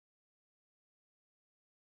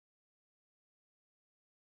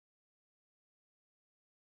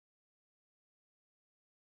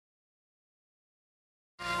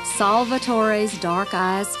Salvatore's dark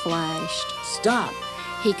eyes flashed. Stop!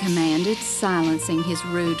 He commanded, silencing his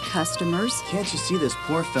rude customers. Can't you see this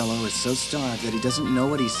poor fellow is so starved that he doesn't know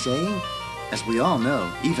what he's saying? As we all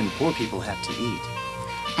know, even poor people have to eat.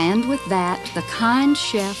 And with that, the kind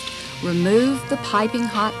chef removed the piping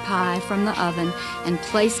hot pie from the oven and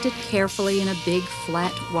placed it carefully in a big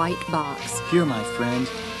flat white box. Here, my friend,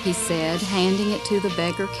 he said, handing it to the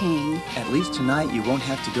beggar king. At least tonight you won't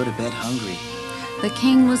have to go to bed hungry. The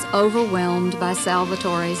king was overwhelmed by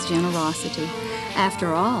Salvatore's generosity.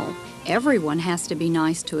 After all, everyone has to be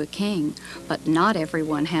nice to a king, but not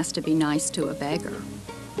everyone has to be nice to a beggar.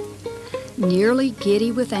 Nearly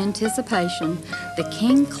giddy with anticipation, the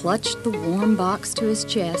king clutched the warm box to his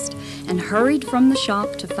chest and hurried from the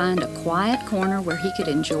shop to find a quiet corner where he could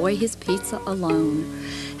enjoy his pizza alone.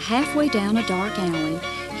 Halfway down a dark alley,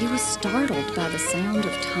 he was startled by the sound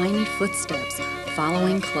of tiny footsteps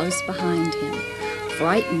following close behind him.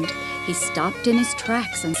 Frightened, he stopped in his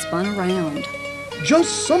tracks and spun around.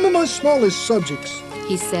 "Just some of my smallest subjects,"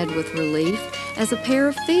 he said with relief as a pair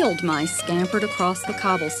of field mice scampered across the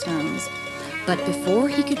cobblestones. But before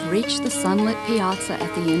he could reach the sunlit piazza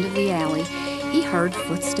at the end of the alley, he heard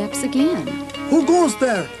footsteps again. "Who goes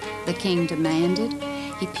there?" the king demanded.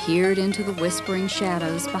 He peered into the whispering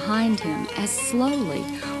shadows behind him as slowly,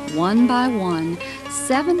 one by one,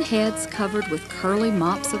 7 heads covered with curly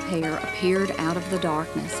mops of hair appeared out of the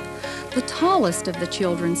darkness. The tallest of the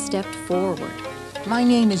children stepped forward. "My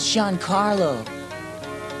name is Giancarlo,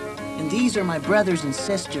 and these are my brothers and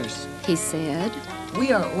sisters," he said.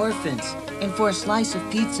 "We are orphans, and for a slice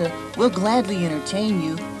of pizza, we'll gladly entertain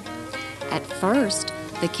you." At first,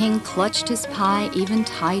 the king clutched his pie even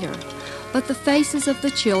tighter, but the faces of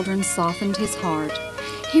the children softened his heart.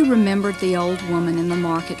 He remembered the old woman in the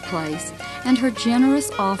marketplace and her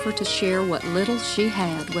generous offer to share what little she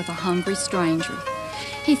had with a hungry stranger.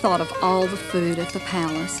 He thought of all the food at the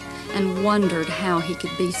palace and wondered how he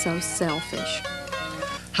could be so selfish.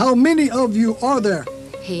 "How many of you are there?"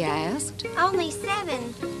 he asked. "Only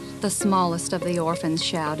 7. The smallest of the orphans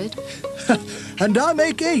shouted. "And I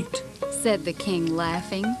make 8. said the king,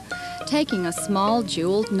 laughing. Taking a small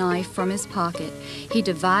jeweled knife from his pocket, he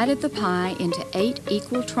divided the pie into 8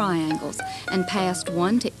 equal triangles and passed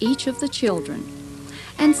one to each of the children.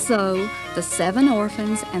 And so the 7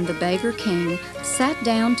 orphans and the beggar king sat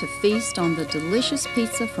down to feast on the delicious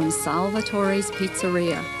pizza from Salvatore's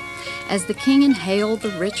pizzeria. As the king inhaled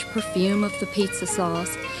the rich perfume of the pizza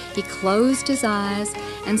sauce, he closed his eyes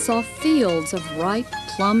and saw fields of ripe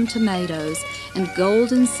plum tomatoes and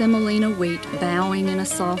golden semolina wheat bowing in a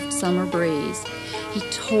soft summer breeze. He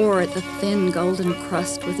tore at the thin golden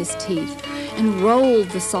crust with his teeth and rolled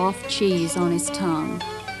the soft cheese on his tongue.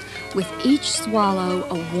 With each swallow,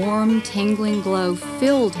 a warm, tingling glow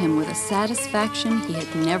filled him with a satisfaction he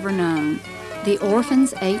had never known. The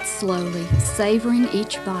orphans ate slowly, savoring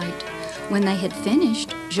each bite. When they had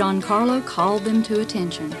finished, Giancarlo called them to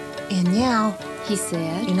attention. "And now," he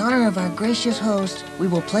said, "in honor of our gracious host, we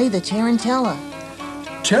will play the Tarantella."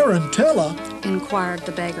 "Tarantella?" inquired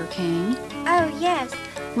the beggar king. "Oh, yes,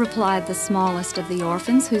 replied the smallest of the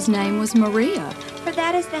orphans, whose name was Maria. for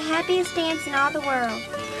that is the happiest dance in all the world."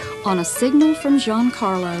 On a signal from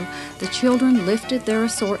Giancarlo, the children lifted their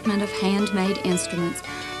assortment of handmade instruments,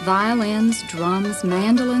 violins, drums,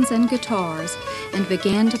 mandolins, and guitars, and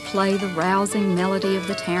began to play the rousing melody of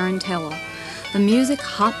the Tarantella. The music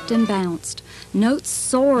hopped and bounced. Notes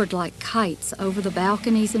soared like kites over the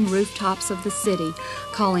balconies and rooftops of the city,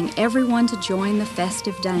 calling everyone to join the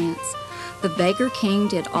festive dance. The beggar king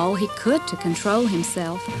did all he could to control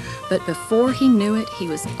himself, but before he knew it, he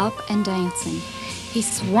was up and dancing. He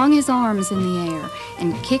swung his arms in the air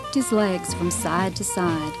and kicked his legs from side to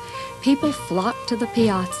side. People flocked to the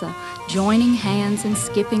piazza, joining hands and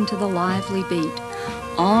skipping to the lively beat.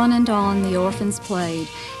 On and on the orphans played,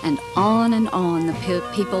 and on the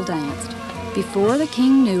people danced. Before the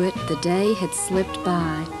king knew it, the day had slipped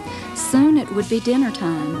by. Soon it would be dinner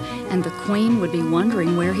time, and the queen would be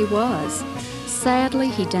wondering where he was. Sadly,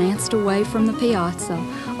 he danced away from the piazza,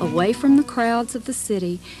 away from the crowds of the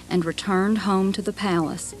city, and returned home to the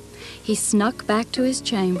palace. He snuck back to his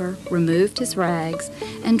chamber, removed his rags,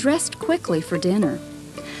 and dressed quickly for dinner.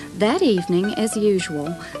 That evening, as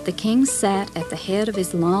usual, the king sat at the head of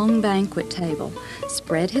his long banquet table,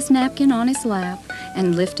 spread his napkin on his lap,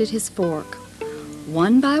 and lifted his fork.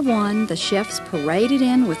 One by one, the chefs paraded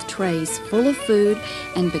in with trays full of food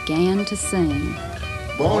and began to sing.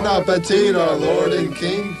 Bon appetit, our lord and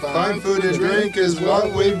king. Fine food and drink is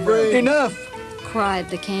what we bring. "Enough!" cried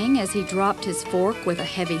the king as he dropped his fork with a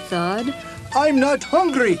heavy thud. "I'm not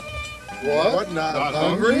hungry!" What? Not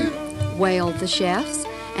hungry? Wailed the chefs,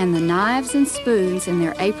 and the knives and spoons in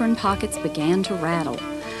their apron pockets began to rattle.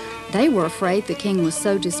 They were afraid the king was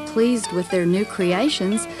so displeased with their new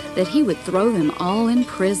creations that he would throw them all in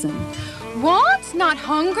prison. What? Not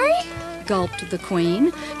hungry? Gulped the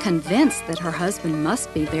queen, convinced that her husband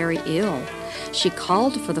must be very ill. She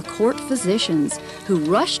called for the court physicians, who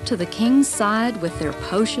rushed to the king's side with their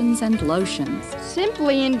potions and lotions.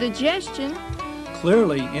 Simply indigestion.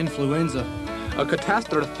 Clearly influenza. A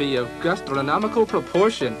catastrophe of gastronomical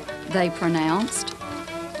proportion, they pronounced.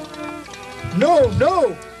 No,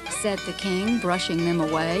 no, said the king, brushing them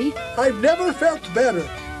away. I've never felt better.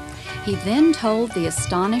 He then told the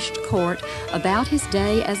astonished court about his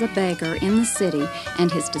day as a beggar in the city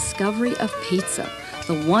and his discovery of pizza,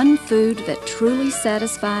 the one food that truly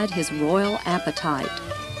satisfied his royal appetite.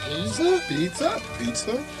 Pizza? Pizza?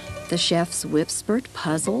 Pizza? The chefs whispered,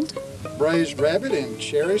 puzzled. Braised rabbit and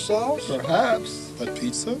cherry sauce? Perhaps, but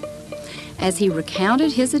pizza? As he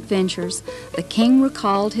recounted his adventures, the king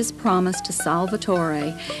recalled his promise to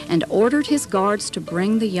Salvatore and ordered his guards to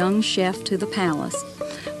bring the young chef to the palace.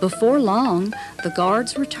 Before long, the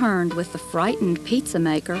guards returned with the frightened pizza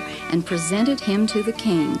maker and presented him to the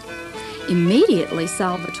king. Immediately,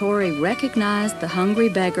 Salvatore recognized the hungry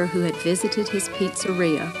beggar who had visited his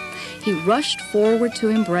pizzeria. He rushed forward to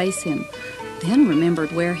embrace him, then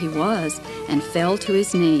remembered where he was and fell to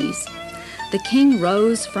his knees. The king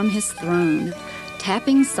rose from his throne.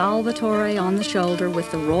 Tapping Salvatore on the shoulder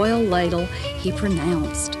with the royal ladle, he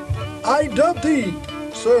pronounced, I dub thee,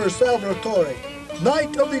 Sir Salvatore,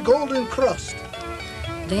 Knight of the Golden Crust.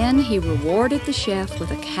 Then he rewarded the chef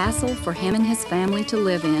with a castle for him and his family to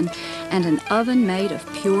live in and an oven made of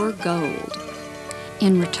pure gold.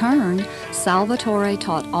 In return, Salvatore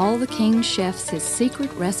taught all the king's chefs his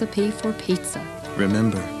secret recipe for pizza.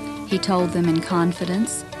 Remember, he told them in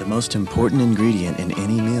confidence, the most important ingredient in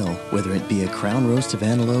any meal, whether it be a crown roast of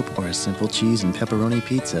antelope or a simple cheese and pepperoni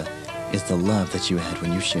pizza, is the love that you add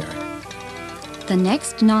when you share it. The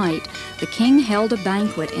next night, the king held a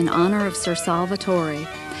banquet in honor of Sir Salvatore.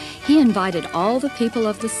 He invited all the people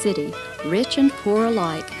of the city, rich and poor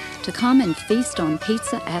alike, to come and feast on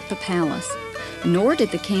pizza at the palace. Nor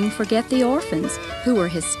did the king forget the orphans, who were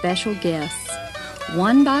his special guests.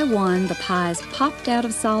 One by one, the pies popped out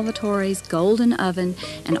of Salvatore's golden oven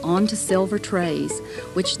and onto silver trays,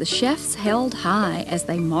 which the chefs held high as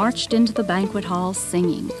they marched into the banquet hall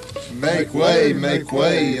singing, Make way,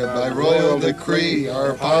 by royal decree,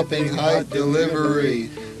 our popping height delivery.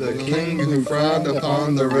 The king who frowned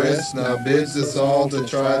upon the rest now bids us all to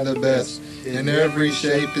try the best. In every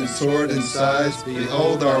shape and sort and size,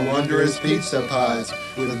 behold our wondrous pizza pies,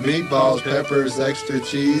 with meatballs, peppers, extra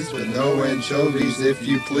cheese, with no anchovies if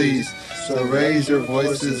you please. So raise your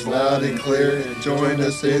voices loud and clear, and join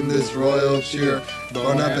us in this royal cheer.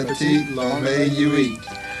 Bon appetit, long may you eat.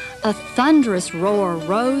 A thunderous roar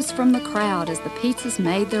rose from the crowd as the pizzas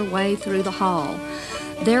made their way through the hall.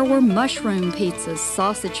 There were mushroom pizzas,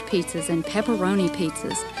 sausage pizzas, and pepperoni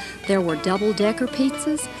pizzas. There were double-decker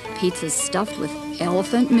pizzas, pizzas stuffed with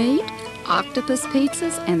elephant meat, octopus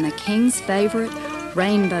pizzas, and the king's favorite,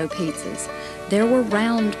 rainbow pizzas. There were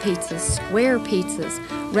round pizzas, square pizzas,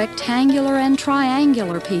 rectangular and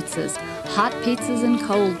triangular pizzas, hot pizzas and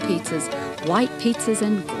cold pizzas, white pizzas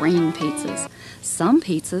and green pizzas. Some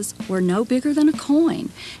pizzas were no bigger than a coin,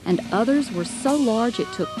 and others were so large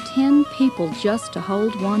it took 10 people just to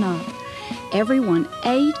hold one up. Everyone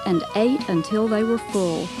ate and ate until they were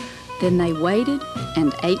full. Then they waited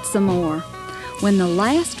and ate some more. When the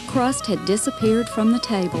last crust had disappeared from the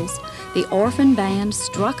tables, the orphan band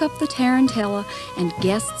struck up the tarantella and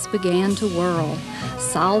guests began to whirl.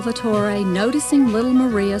 Salvatore, noticing little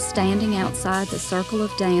Maria standing outside the circle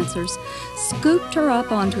of dancers, scooped her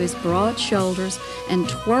up onto his broad shoulders and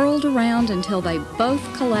twirled around until they both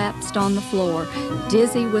collapsed on the floor,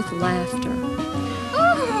 dizzy with laughter.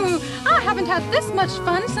 Ooh, I haven't had this much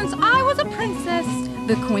fun since I was a princess,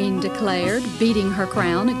 the queen declared, beating her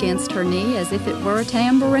crown against her knee as if it were a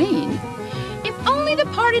tambourine. If only the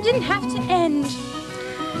party didn't have to end.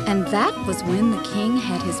 And that was when the king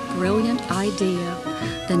had his brilliant idea.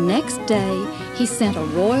 The next day, he sent a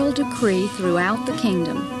royal decree throughout the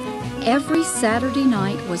kingdom. Every Saturday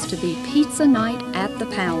night was to be pizza night at the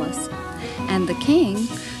palace. And the king,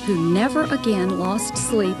 who never again lost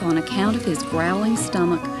sleep on account of his growling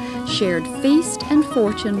stomach, shared feast and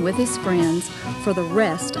fortune with his friends for the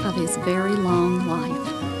rest of his very long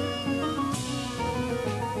life.